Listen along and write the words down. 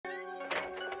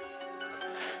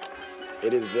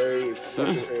It is very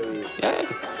fucking early. Yeah.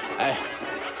 Hey.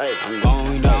 Hey. I'm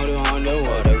going down to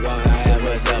underwater, gonna have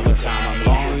myself a time.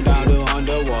 I'm going down to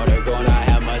underwater, gonna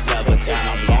have myself a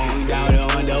time. I'm going down to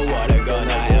underwater,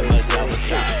 gonna have myself a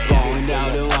time. Going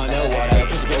down to underwater,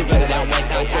 put you better down,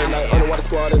 waste our time. Like underwater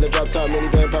squad in the drop top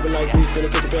minivan, popping like grease in the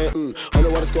cookie pan.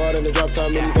 Underwater squad in the drop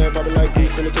top minivan, popping like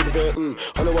grease in the cookie pan.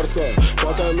 Underwater squad,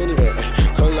 drop top minivan,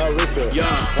 calling out wristband.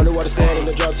 Underwater squad in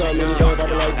the drop top minivan,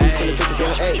 popping like grease in the cookie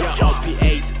pan. Hey,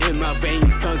 opiates in my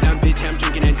veins, cause I'm bitch, I'm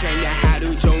drinking and training.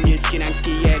 하루 종일 스킨 안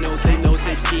ski에 no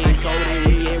sleep ski and coding.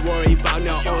 We ain't worried about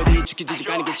no OD. 죽기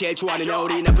가는 게 제일 좋아하는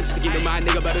오리. 나쁜 짓 쓰기만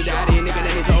내가 바로 다리. 내가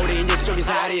내는 소리 이제 수족이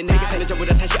살이. 내가 사는 전부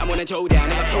다 사실 아무나 조리야.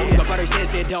 내가 푸는 거 바로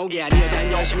쎄쎄 독이야. 네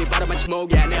여자는 열심히 빨아마치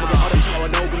목이야. 내 목에 얼음 차가워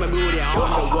녹으면 물이야.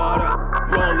 Underwater,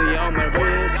 rolling on my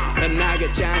wrist. 난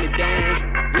나가자니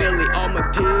dang. Really on my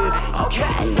teeth. Okay.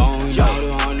 I'm going down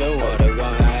to underwater,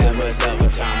 gonna have myself a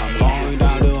time. I'm going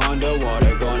down to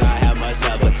underwater, gonna have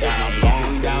myself a time. I'm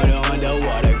going down to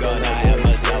underwater, gonna have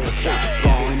myself a time.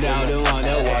 Going down to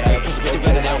underwater, put you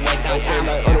better down, waste our time.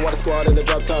 like underwater squad in the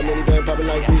drop top minivan, popping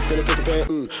like grease in the cookie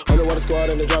pan. Underwater squad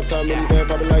in the drop top minivan,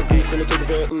 popping like grease in the cookie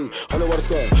pan. Underwater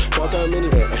squad, drop top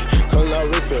minivan, calling out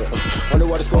wristband.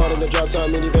 Underwater squad in the drop top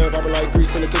minivan, popping like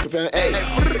grease in the cookie pan. Hey.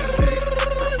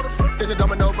 This is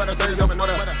domino, but I say I'm on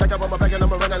a stack up on my back and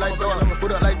I'm a runner like door.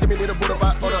 Put up like Timmy, need a put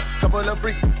up order. Couple of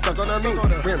freaks, suck on a me,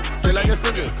 rim, feel like a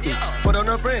swigger. Put on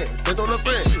a friend, it's on a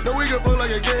friend. No, we can pull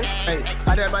like again. Hey,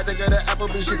 I dad might take her to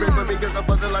Applebee's, she pray for me cause I'm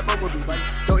buzzing like Bumblebee.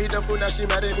 Don't eat the food, now she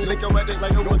mad at me, lick your red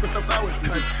like a wolf with some flowers.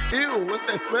 Ew, what's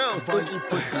that smell? Funky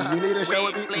pussy, you need a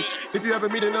shower with me. If you ever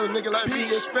meet another nigga like me,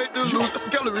 expect to lose some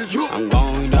calories. I'm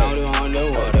going down to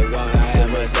underwater, gonna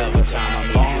have myself a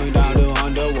time. I'm going down to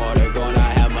underwater, gonna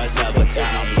have myself a time.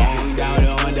 I'm going down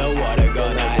to underwater,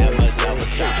 gonna have myself a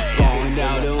time. Going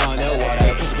down to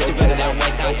underwater, put you better down,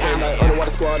 waste our time. Like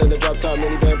underwater squad in the drop top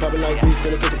minivan, popping like grease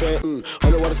in the cookie pan.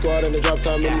 Underwater squad in the drop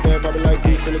top minivan, popping like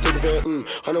grease in the cookie pan.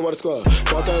 Underwater squad,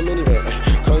 drop top minivan,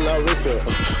 calling out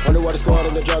wristband. Underwater squad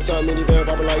in the drop top minivan,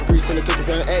 popping like grease in the cookie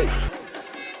pan. Hey.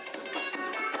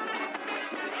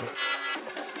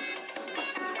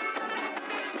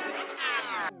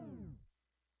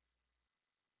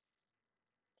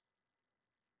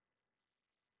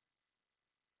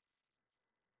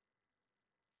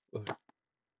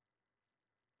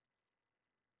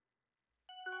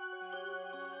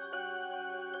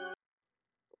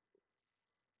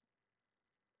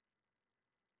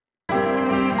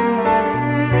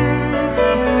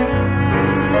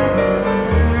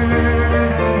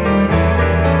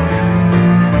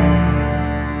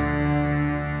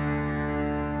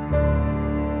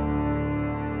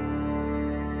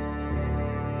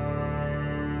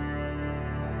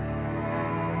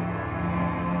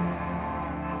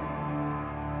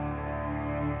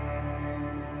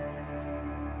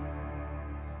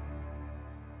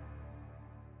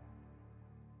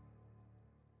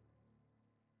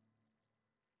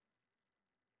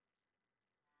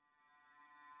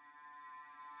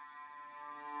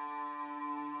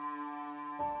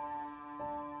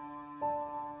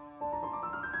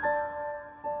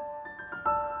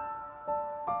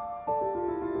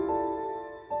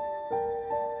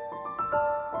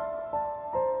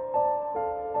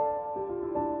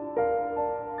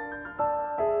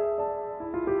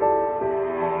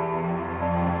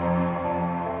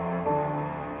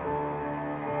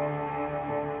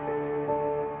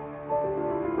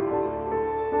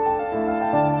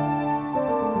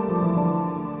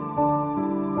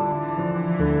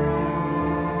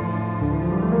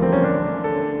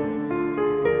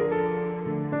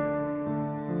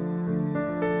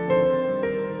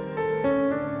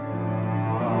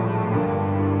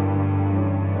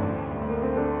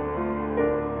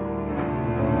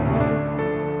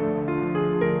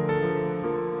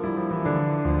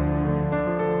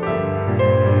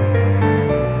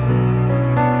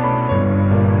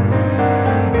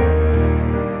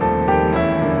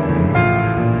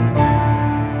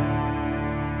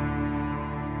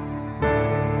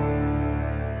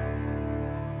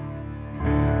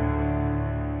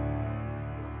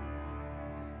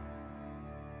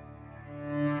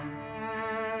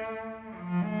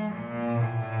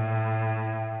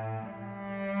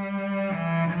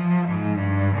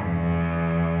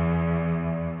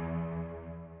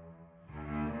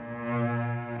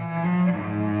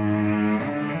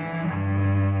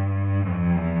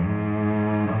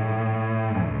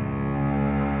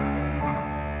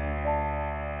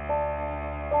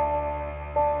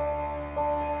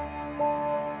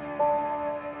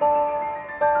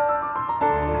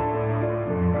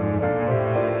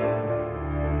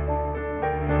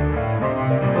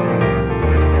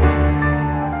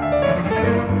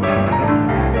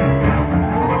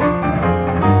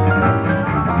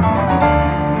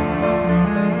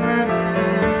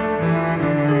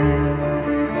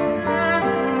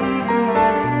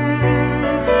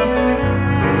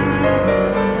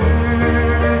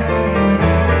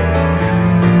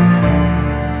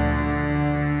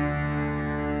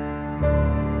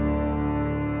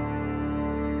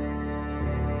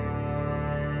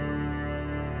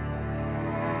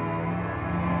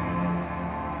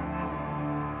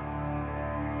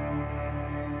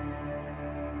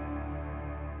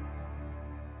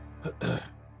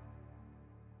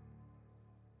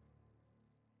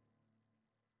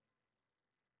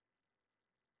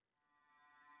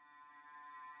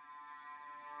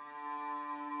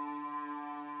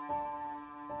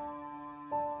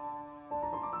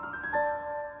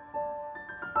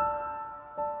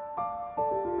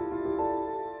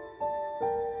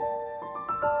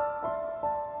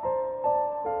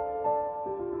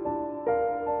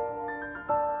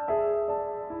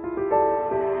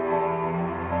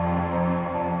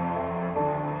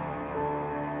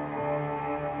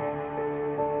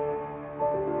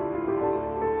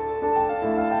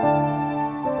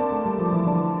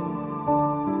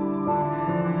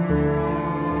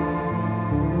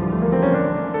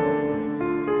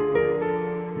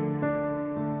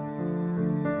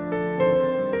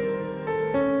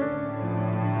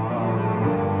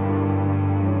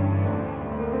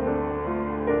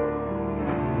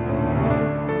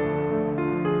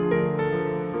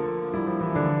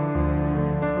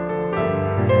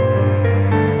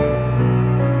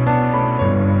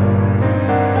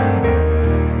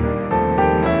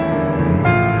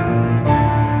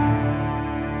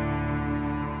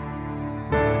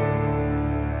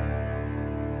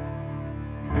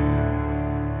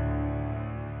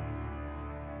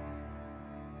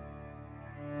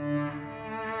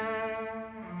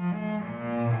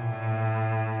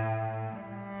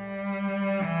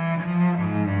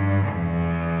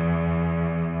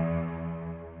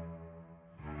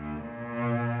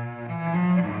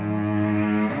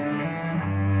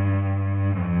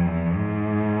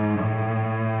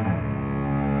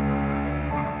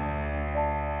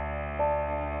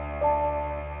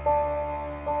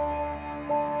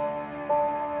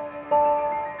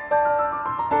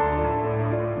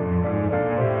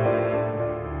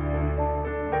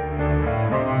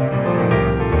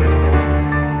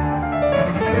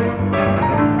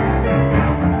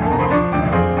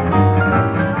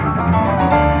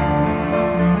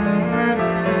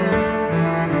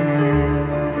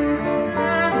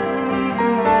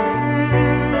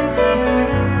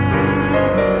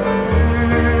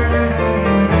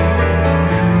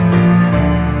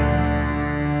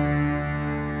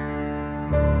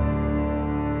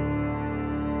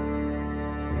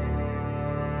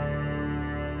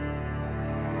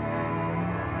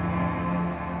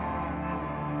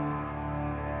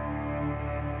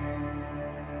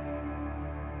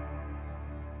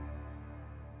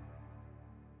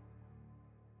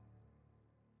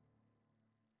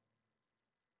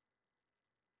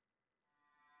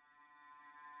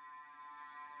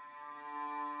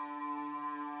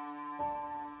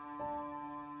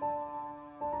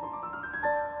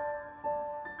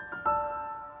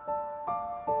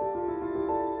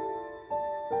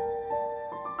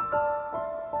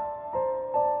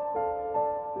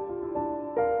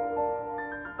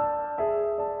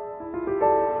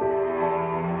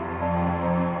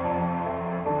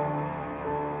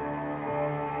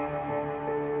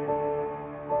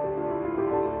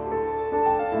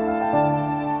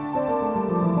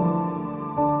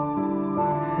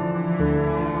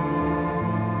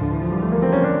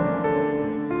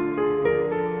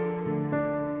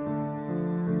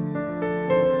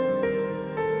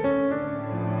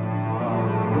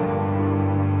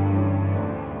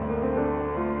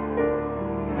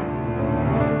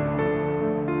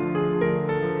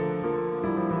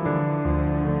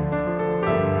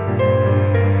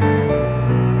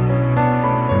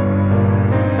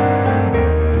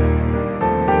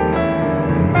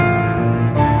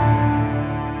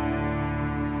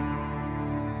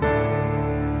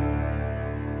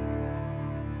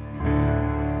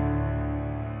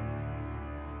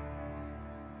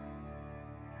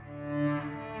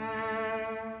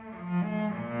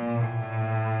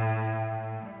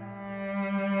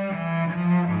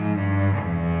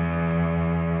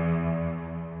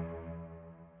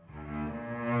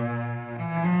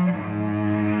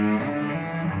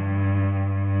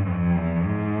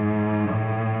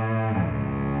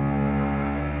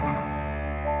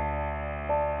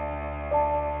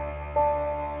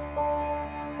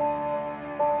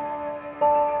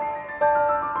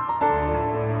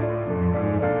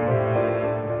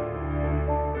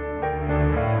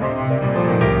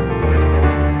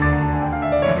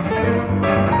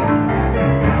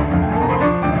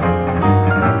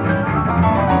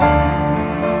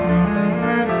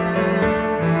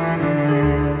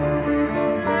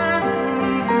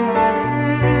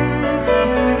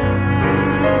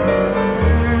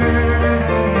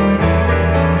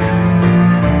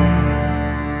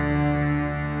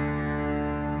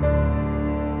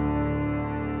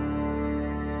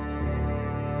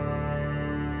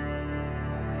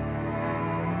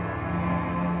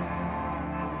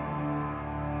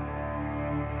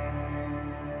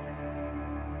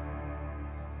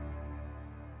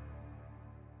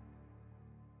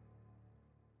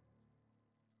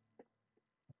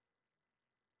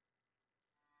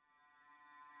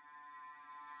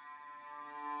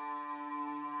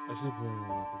 I should play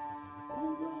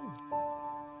Oh no!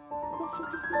 What the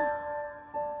fuck is this?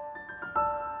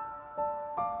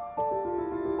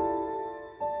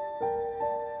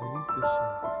 Delete this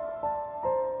shit.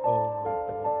 Oh my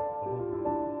god. I don't believe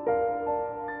this.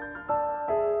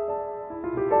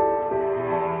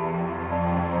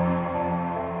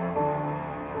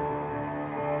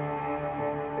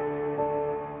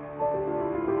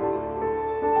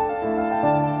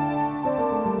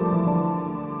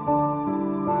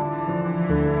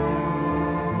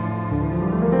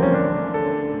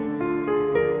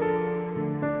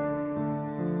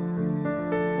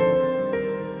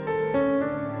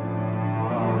 Sounds like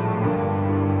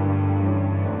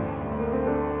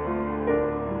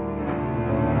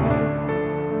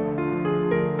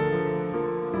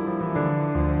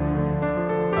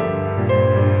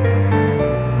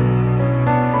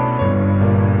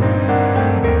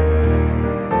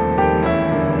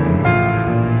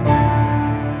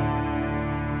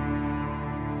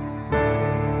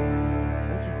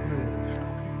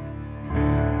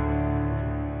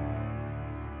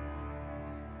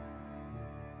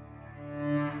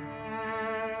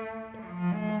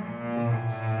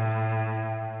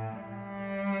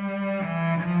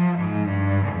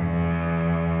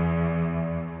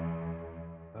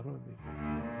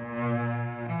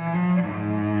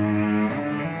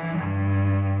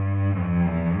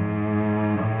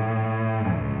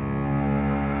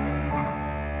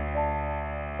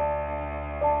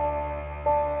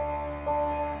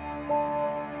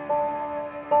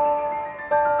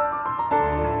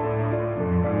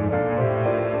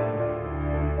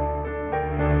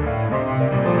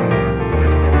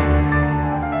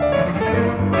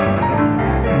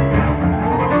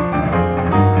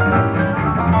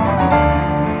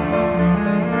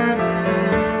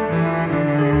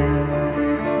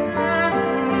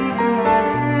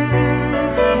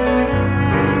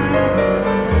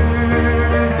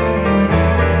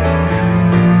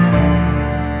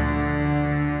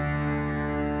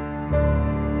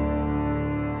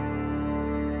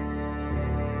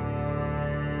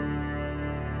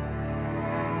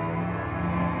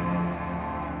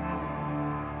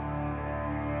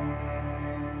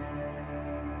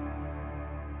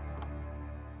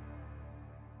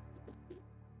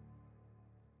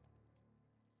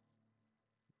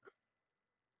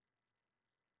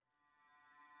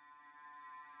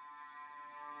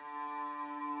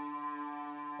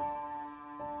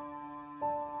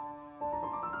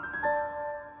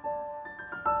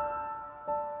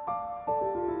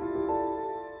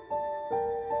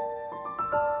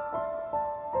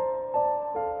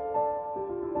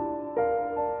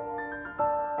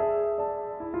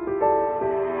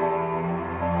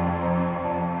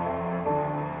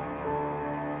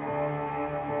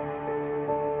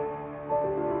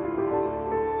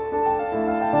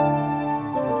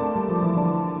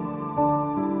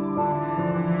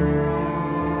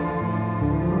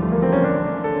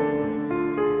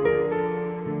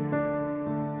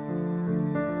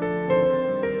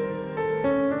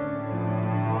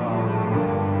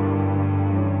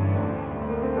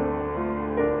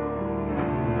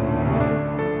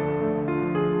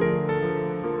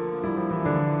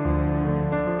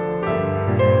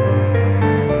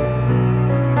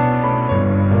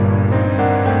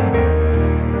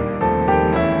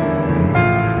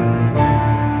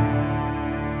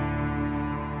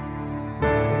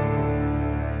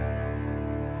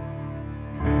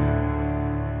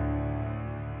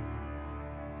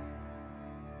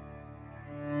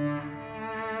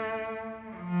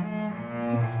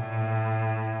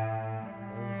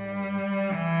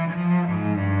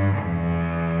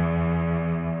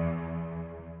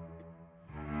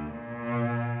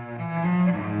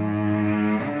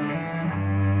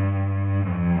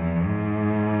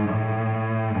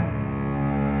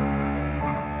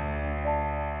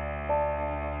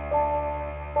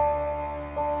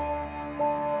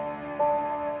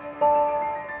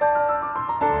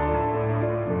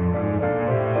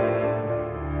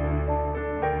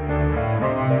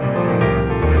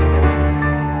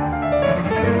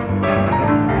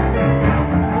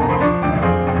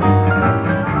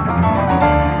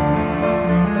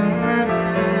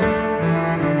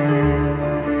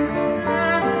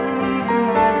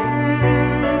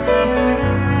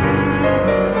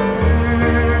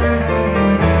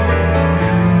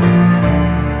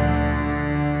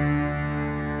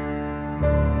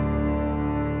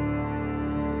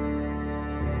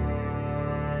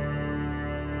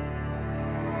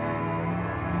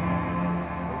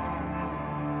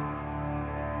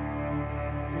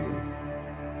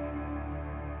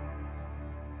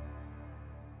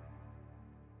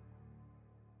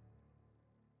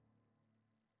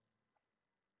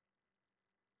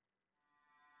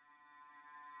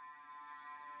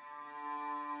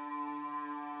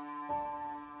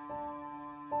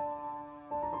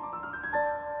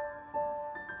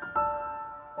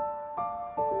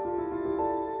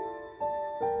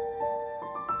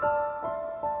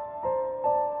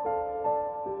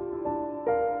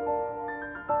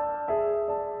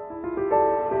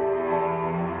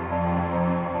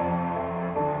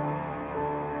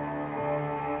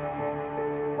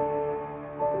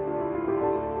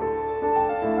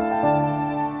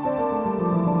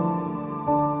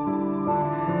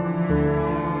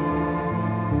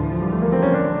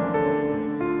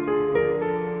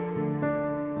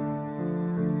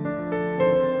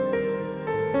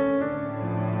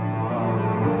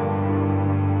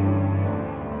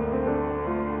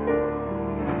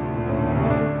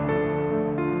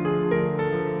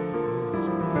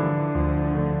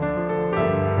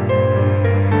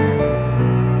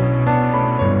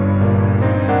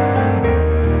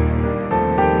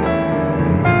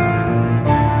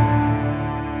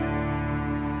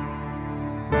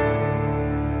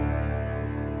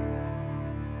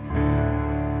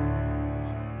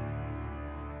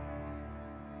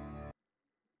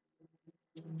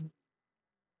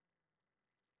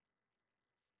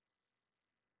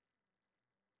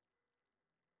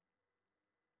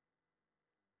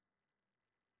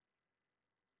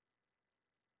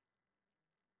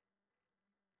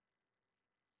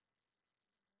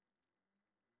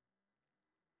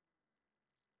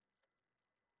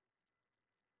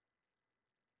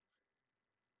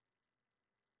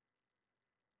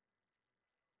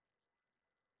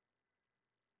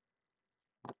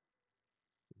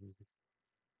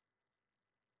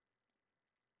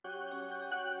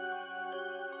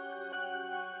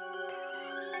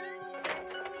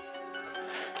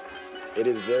It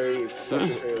is very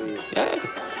fucking early. Yeah.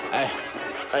 Hey.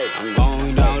 Hey, I'm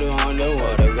going down to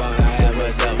underwater, gonna have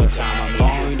myself a time.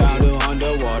 I'm going down to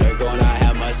underwater, gonna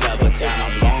have myself a time.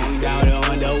 I'm going down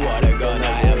to underwater, gonna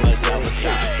have myself a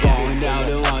time. Going down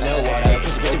to underwater,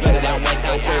 pussy better than waste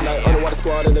our time. like underwater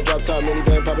squad in the drop top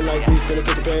minivan, popping like grease in the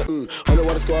cookie pan.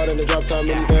 Underwater squad in the drop top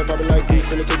minivan, popping like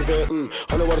grease in the cookie pan.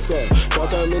 Underwater squad, drop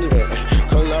top minivan,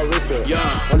 calling out wristband.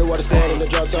 Underwater squad in the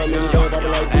drop top minivan,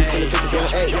 popping like grease in the cookie pan.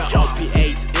 Hey,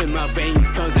 LP8 in my veins,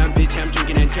 cause I'm bitch, I'm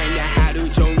drinking and trained. 하루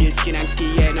종일 스키랑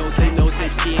skiing, no sleep,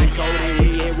 skiing coding.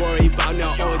 We ain't worried about no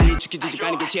OD. 죽기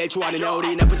가는 게 제일 좋아하는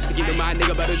오리. 나쁜 짓 쓰기로만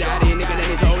내가 바로 다리. 내가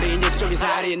내는 소리, 이제 쪽이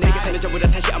살이. 내가 사는 전부 다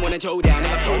사실 아무나 조리야.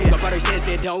 내가 푸는 거 바로 이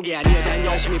센스의 동기야. 네 여자는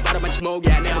열심히 빨아만치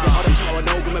목이야. 내 목에 얼음 차워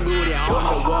녹으면 물이야.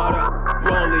 Underwater,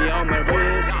 rolling on my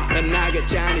wrist. 난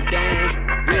나갔잖니 dang,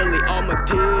 really on my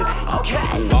tip. Okay,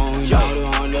 I'm going down to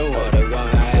underwater,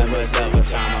 gonna have myself a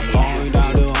time. I'm going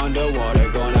down to underwater,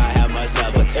 gonna have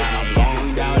myself a time.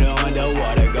 I'm going down to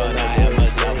underwater, gonna have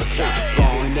myself a time.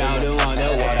 Going down to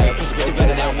underwater, pussy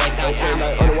better than waste our time.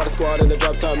 like underwater squad in the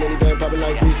drop top minivan, popping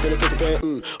like grease in the cookie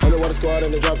pan. Underwater squad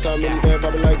in the drop top minivan,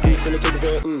 popping like grease in the cookie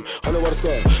pan. Underwater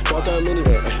squad, drop top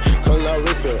minivan, calling out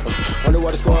wristband.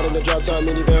 Underwater squad in the drop top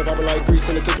minivan, popping like grease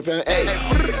in the cookie pan. Hey.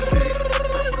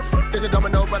 It's a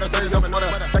domino, but I say domino.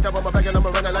 Stack up on my back and I'ma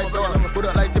run it like door. Put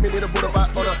up like Timmy, need a boot up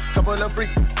order. Couple of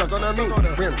freaks, suck on me.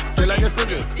 Rim, feel like a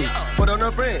swgger. Put on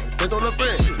a friend, then on a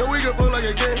friend. No, we can pull like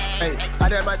again. Hey, I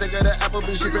dad might take her to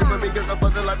Applebee's. She pray for me cause I'm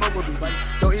buzzing like Bumblebee.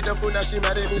 Don't eat the food, now she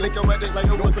mad at me. Lick her dick like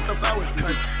a rose with some flowers.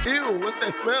 Ew, what's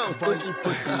that smell? Stinky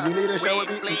pussy. You need a shower,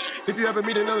 me. If you ever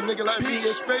meet another nigga like me,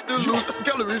 expect to lose some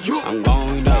calories. I'm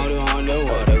going down to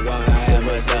underwater, gonna have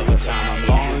myself a time. I'm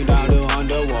going down to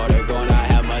underwater, gonna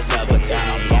have myself a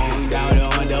time. I'm going down to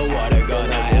underwater,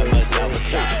 gonna have myself a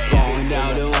time. Going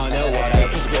down to underwater,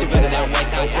 pussy better than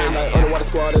waste our time. like underwater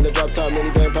squad in the drop top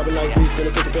minivan, popping like grease in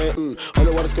the cookie pan.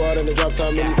 Underwater squad in the drop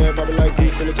top minivan, popping like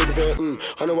grease in the cookie pan.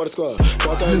 Underwater squad,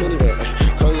 drop top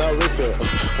minivan, calling out wristband.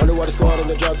 Underwater squad in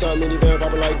the drop top minivan,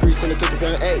 popping like grease in the cookie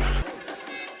pan. Hey.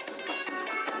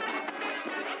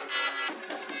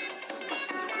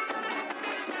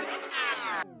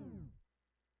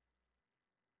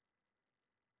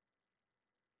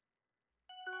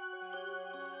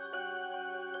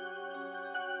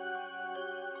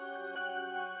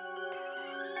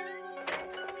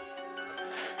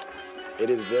 It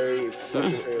is very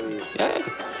fucking early. Yeah.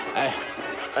 Hey.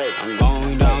 Hey, I'm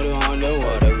going down to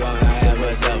underwater, gonna have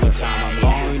myself a time.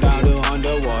 I'm going down to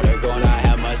underwater, gonna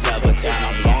have myself a time.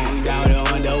 I'm going down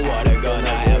to underwater, gonna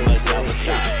have myself a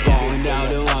time. Going down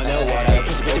to underwater,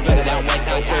 pussy better than waste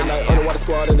our time. like underwater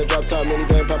squad in the drop top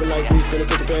minivan, popping like grease in the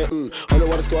cookie pan.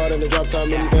 Underwater squad in the drop top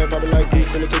minivan, popping like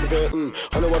grease in the cookie pan.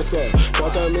 Underwater squad,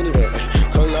 drop top minivan,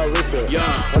 calling out wristband.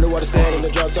 Underwater squad in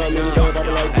the drop top minivan,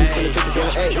 popping like grease in the cookie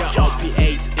pan. Hey,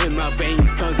 LP8 in my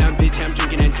veins, cause I'm bitch, I'm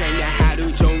drinking and trained.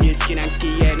 하루 종일 스키랑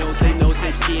skiing, no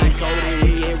sleep, skiing coding.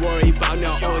 We ain't worried about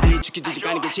no OD. 죽기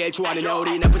가는 게 제일 좋아하는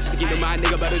오리. 나쁜 짓 쓰기로만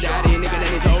내가 바로 다리. 내가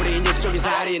내는 소리, 이제 쪽이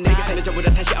살이. 내가 사는 전부 다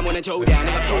사실 아무나 조리야.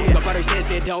 내가 푸는 거 바로 이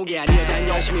센스의 동기야. 네 여자는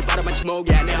열심히 빨아만치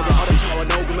목이야. 내 목에 얼음 차워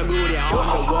녹으면 물이야.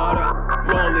 Underwater,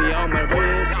 rolling on my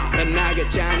wrist. 난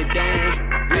나갔잖니 dang,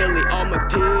 really on my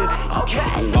tip. Okay,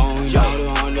 I'm going down to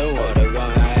underwater,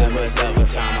 gonna have myself a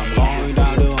time. I'm going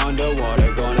down to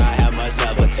underwater, gonna have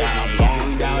myself a time.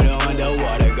 I'm going down to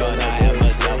underwater, gonna have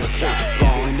myself a time.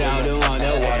 Going down to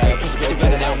underwater, pussy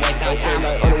better than waste our time.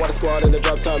 like underwater squad in the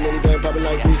drop top minivan, popping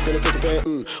like grease in the cookie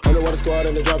pan. Underwater squad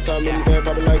in the drop top minivan,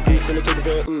 popping like grease in the cookie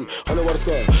pan. Underwater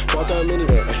squad, drop top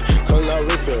minivan, calling out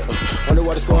wristband.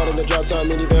 Underwater squad in the drop top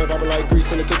minivan, popping like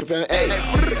grease in the cookie pan. Hey.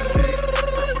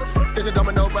 It's a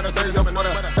domino, but I say domino.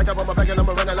 Stack up on my back and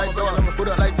I'ma run it like door. Put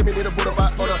up like Timmy, need a boot up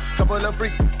order. Couple of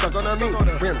freaks, suck on me.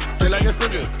 Rim, feel like a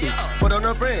swgger. Put on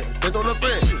a friend, then on a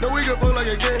friend. No, we can pull like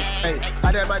again. Hey,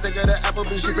 I dad might take her to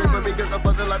Applebee's. She pray for me cause I'm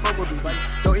buzzing like Bumblebee.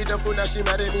 Don't eat the food, now she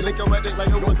mad at me. Lick her dick like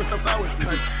a rose with some flowers.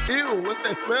 Ew, what's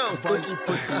that smell? Stinky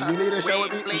pussy. You need a shower,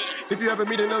 me. If you ever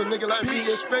meet another nigga like me,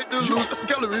 expect to lose some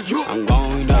calories. I'm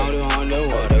going down to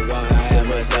underwater, gonna have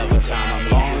myself a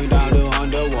time. I'm going down to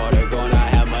underwater, gonna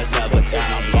have myself a time.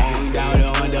 I'm going down to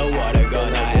underwater,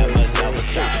 gonna have myself a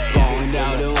time. Going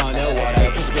down to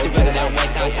underwater, pussy better than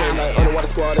waste our time. like underwater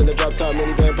squad in the drop top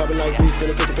minivan, popping like grease in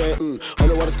the cookie pan.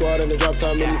 Underwater squad in the drop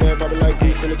top minivan, popping like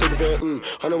grease in the cookie pan.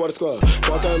 Underwater squad,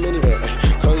 drop top minivan,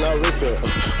 calling out wristband.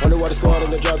 Underwater squad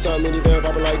in the drop top minivan,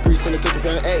 popping like grease in the cookie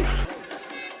pan. Hey.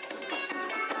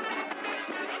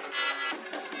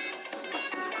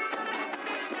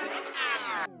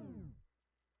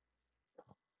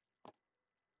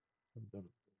 I'm done.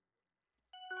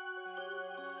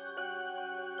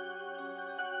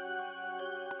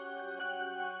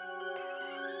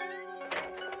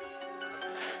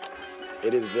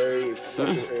 It is very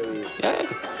fucking early. Yeah.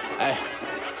 Hey.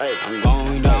 Hey. I'm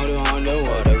going down to underworld.